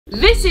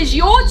This is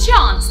your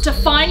chance to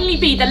finally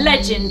be the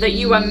legend that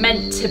you are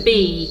meant to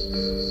be.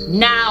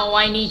 Now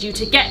I need you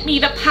to get me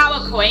the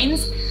power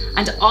coins,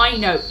 and I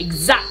know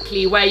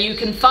exactly where you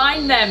can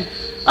find them.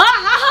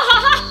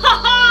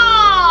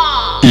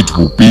 It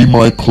will be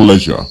my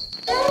pleasure.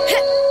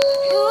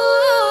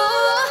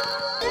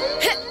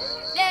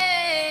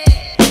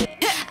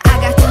 I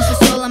got tons of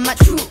soul on my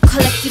true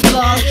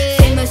collectible.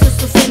 Famous,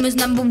 so famous,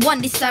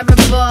 #1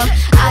 desirable.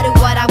 I do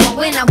what I want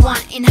when I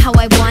want and how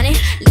I want it.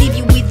 Leave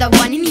you with the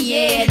one in the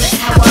air, that's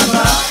how I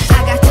roll.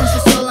 I got tons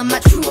of soul on my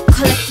true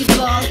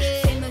collectible.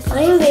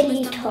 I'm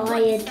really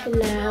tired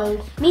now.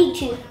 Me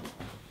too.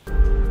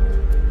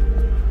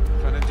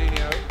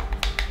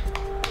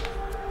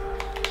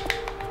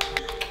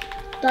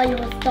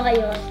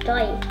 Style.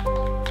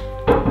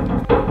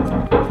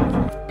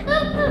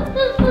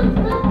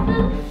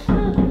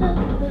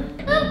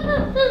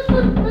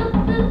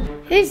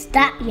 Who's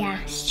that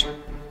Yash?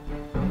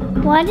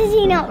 Why does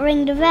he not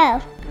ring the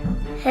bell?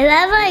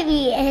 Whoever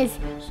he is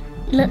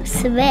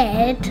looks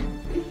weird.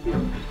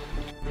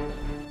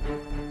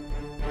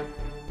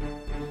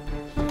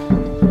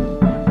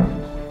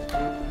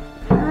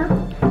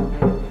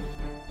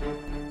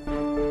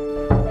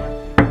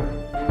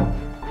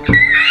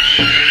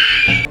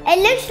 It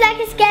looks like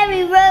a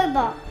scary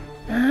robot.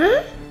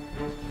 Huh?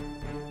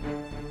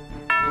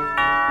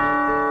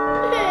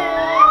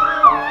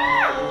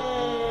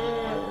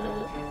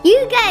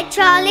 You get it,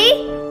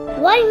 Charlie.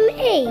 Why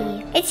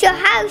me? It's your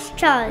house,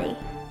 Charlie.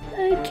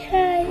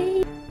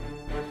 Okay.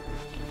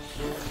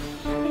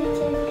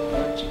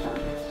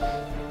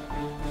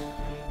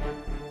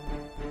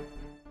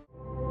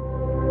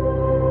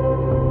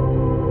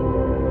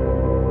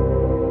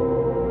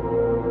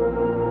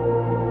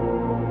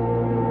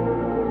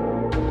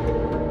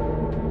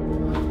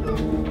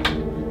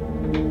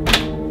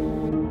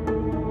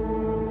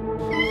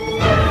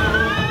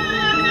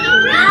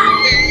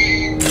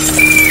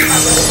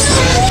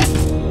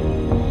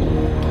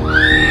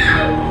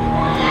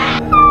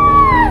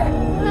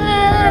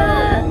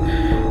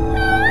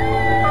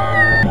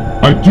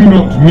 I do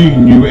not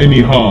mean you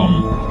any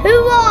harm. Who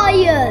are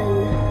you?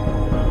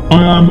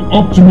 I am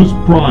Optimus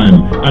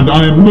Prime, and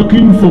I am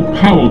looking for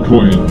power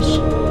coins.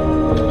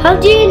 How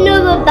do you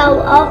know about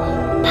our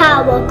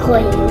power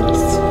coins?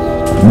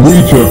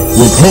 Rita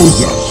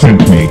Raposa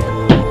sent me.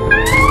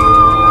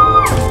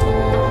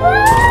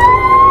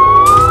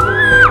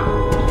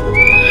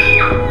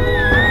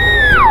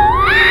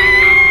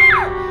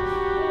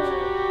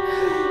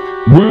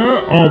 Where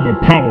are the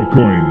power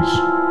coins?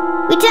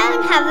 We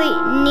don't have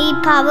any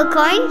power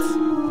coins.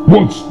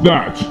 What's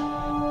that?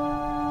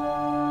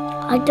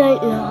 I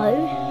don't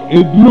know.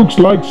 It looks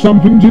like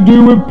something to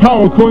do with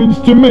power coins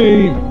to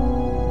me.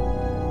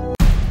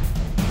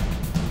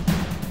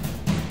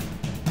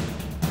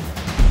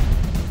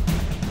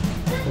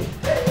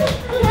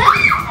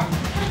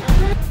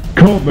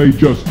 Can't they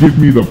just give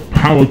me the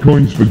power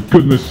coins for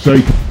goodness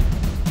sake?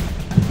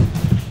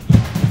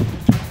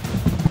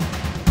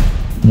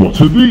 What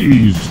are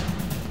these?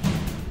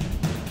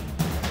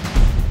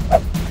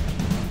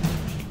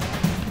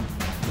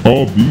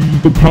 Are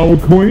these the power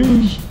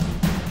coins?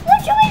 What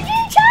should we do,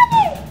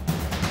 Charlie?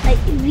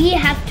 We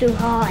have to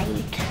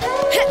hide.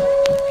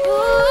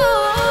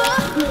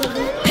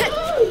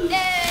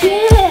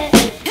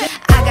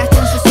 I got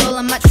tons of soul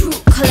on my true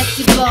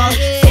collectible.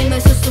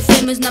 Famous, so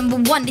famous,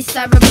 #1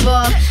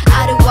 desirable.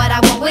 I do what I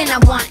want when I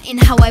want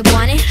and how I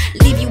want it.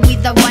 Leave you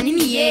with the one in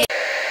the air.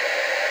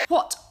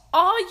 What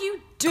are you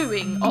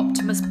doing,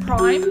 Optimus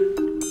Prime?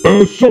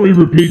 Sorry,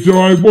 Repeater,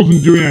 I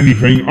wasn't doing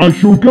anything. I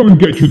shall go and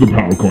get you the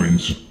power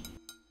coins.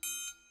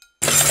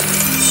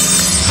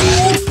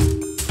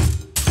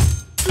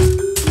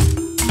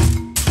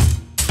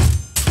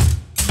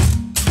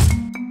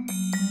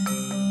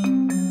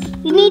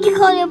 You need to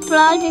call your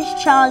brothers,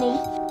 Charlie.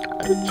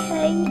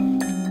 Okay.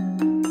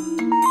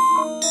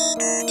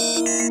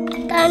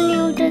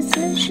 Daniel, there's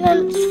a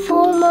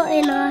transformer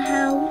in our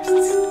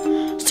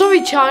house.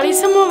 Sorry, Charlie,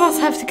 some of us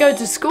have to go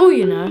to school,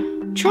 you know.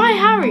 Try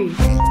Harry.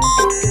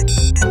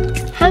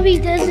 Harry,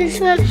 there's a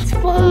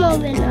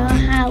transformer in our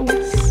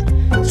house.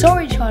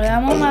 Sorry, Charlie,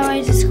 I'm on my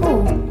way to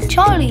school.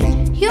 Charlie,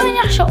 you and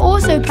Ash are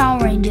also Power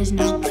Rangers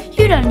now.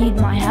 You don't need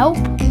my help.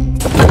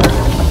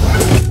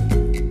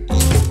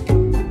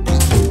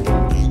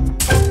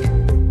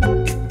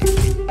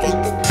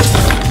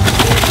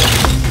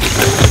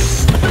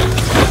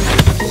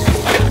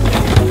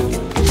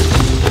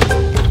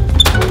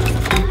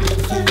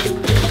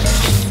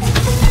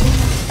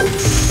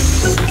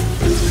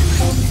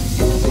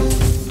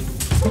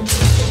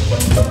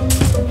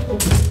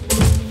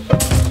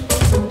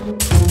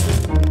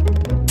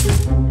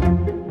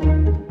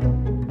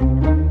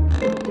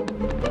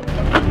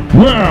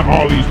 Where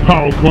are these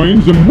power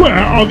coins and where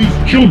are these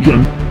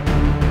children?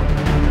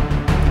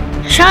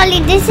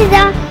 Charlie, this is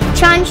our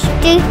chance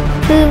to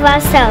prove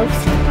ourselves.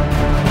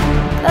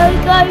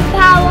 Go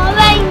Power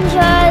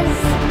Rangers!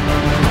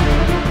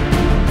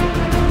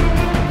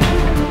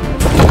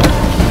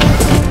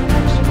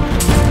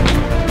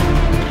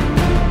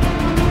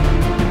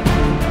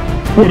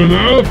 What on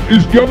earth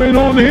is going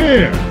on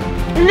here?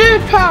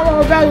 The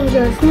Power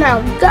Rangers,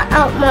 now get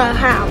out my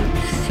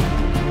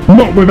house.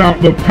 Not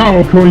without the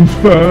power coins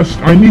first.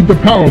 I need the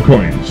power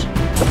coins.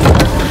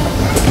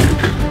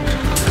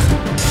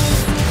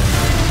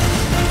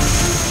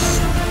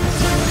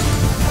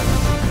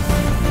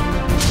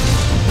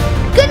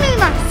 Give me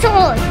my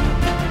sword.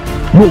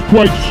 You're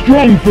quite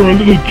strong for a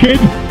little kid.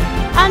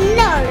 I'm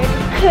not a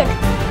little kid.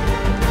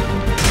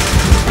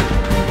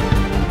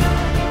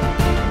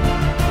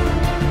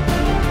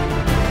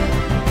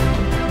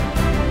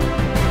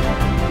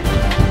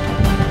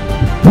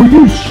 Will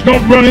you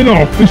stop running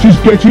off? This is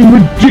getting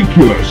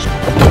ridiculous.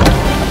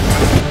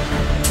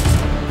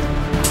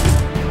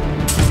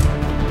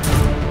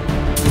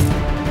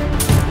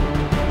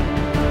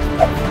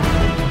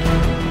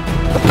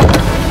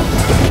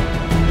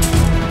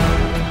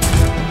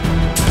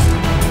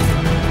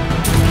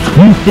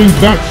 You think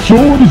that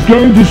sword is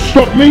going to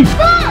stop me?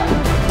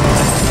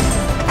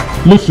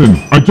 Listen,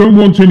 I don't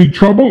want any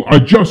trouble. I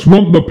just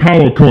want the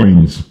power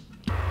coins.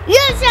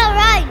 You're so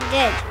right,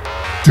 Dad.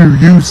 Do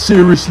you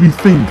seriously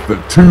think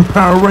that 2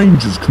 Power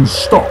Rangers can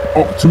stop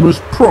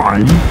Optimus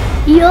Prime?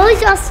 You're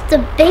just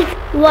a big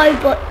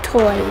robot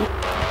toy.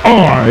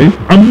 I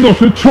am not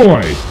a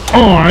toy.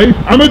 I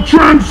am a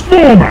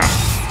transformer.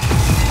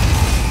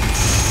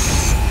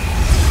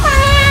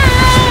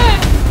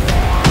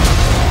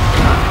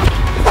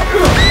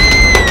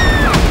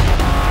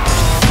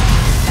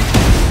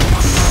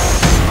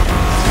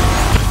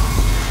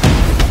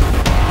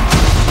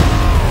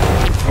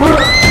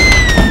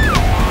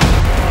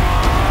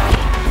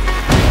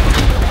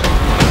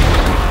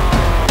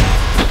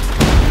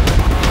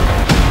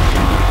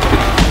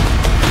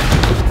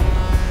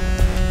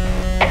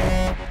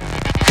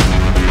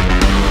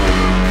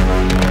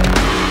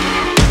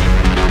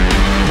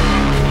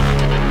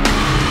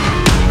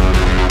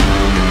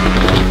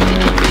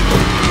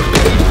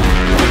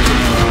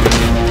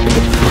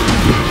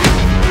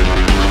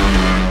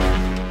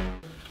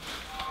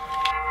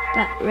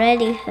 That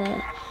really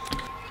hurt.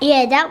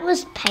 Yeah, that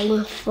was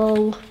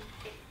painful.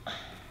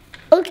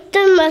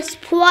 Optimus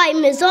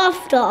Prime is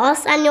after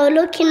us and you're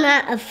looking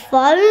at a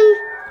phone?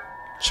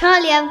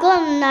 Charlie, I've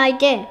got an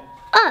idea.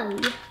 Oh.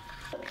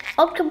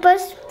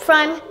 Optimus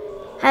Prime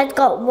has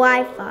got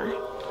Wi-Fi.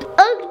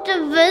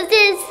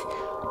 Optimus!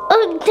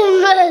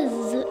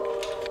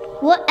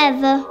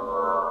 Whatever.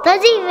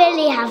 Does he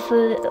really have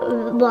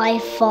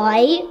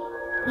Wi-Fi?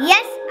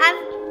 Yes,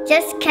 I've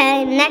just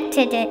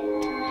connected it.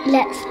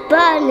 Let's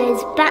burn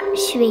his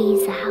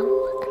batteries out.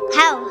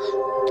 How?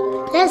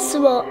 Let's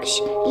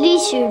watch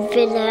YouTube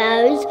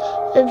videos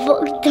with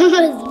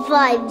Optimus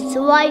Prime's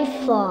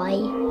Wi-Fi.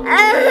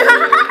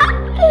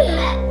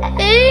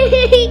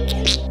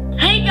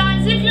 Hey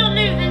guys, if you're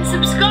new, then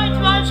subscribe to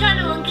our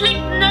channel and click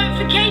the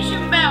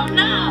notification bell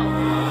now.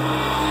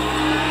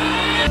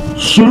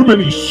 So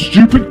many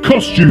stupid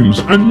costumes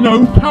and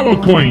no power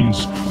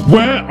coins.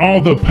 Where are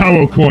the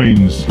power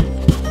coins?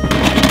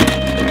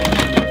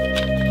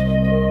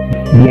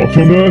 What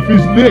on earth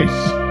is this?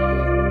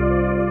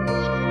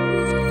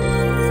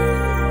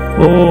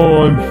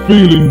 Oh, I'm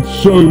feeling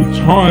so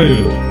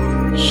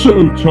tired.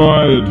 So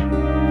tired.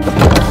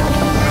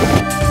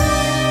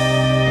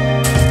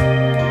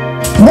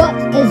 What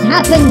has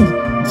happened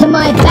to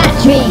my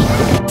battery?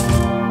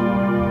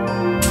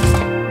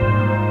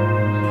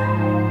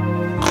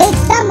 Is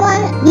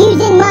someone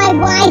using my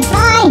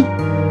Wi-Fi?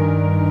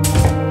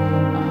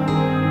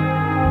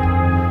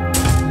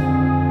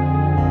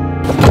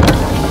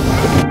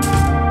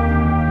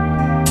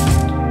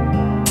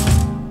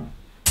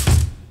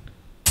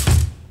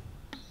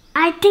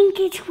 I think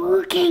it's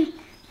working.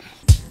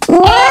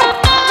 What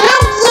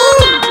have you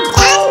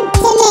done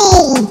to me?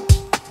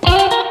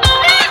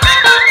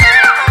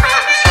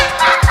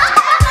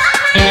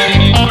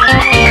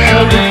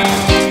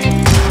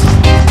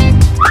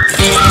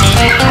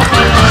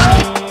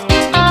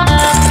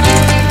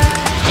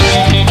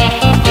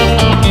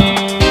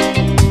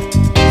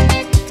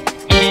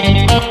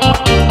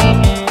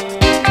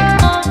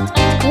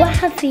 What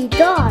have we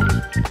done?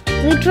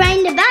 We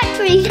drained the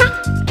battery.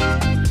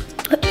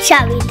 What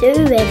shall we do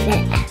with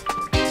it?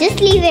 Just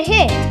leave it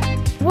here.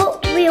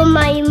 What will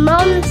my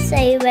mum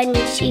say when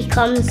she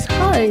comes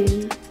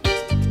home?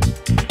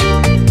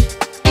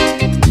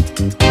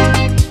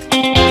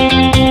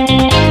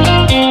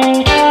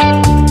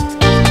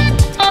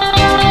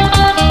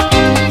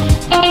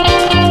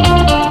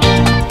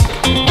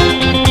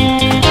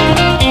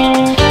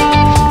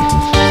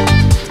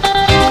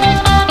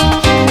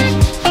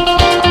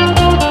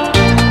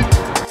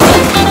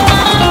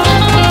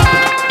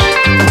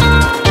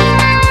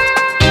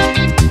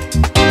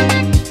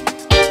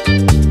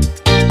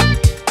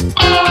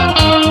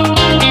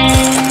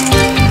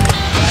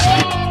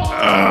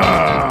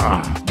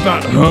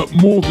 That hurt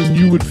more than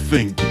you would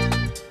think.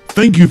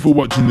 Thank you for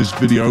watching this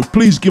video.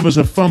 Please give us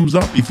a thumbs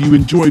up if you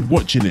enjoyed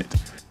watching it.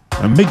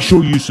 And make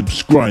sure you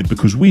subscribe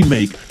because we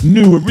make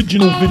new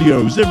original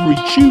videos every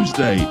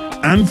Tuesday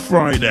and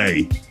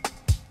Friday.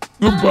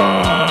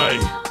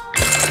 Goodbye.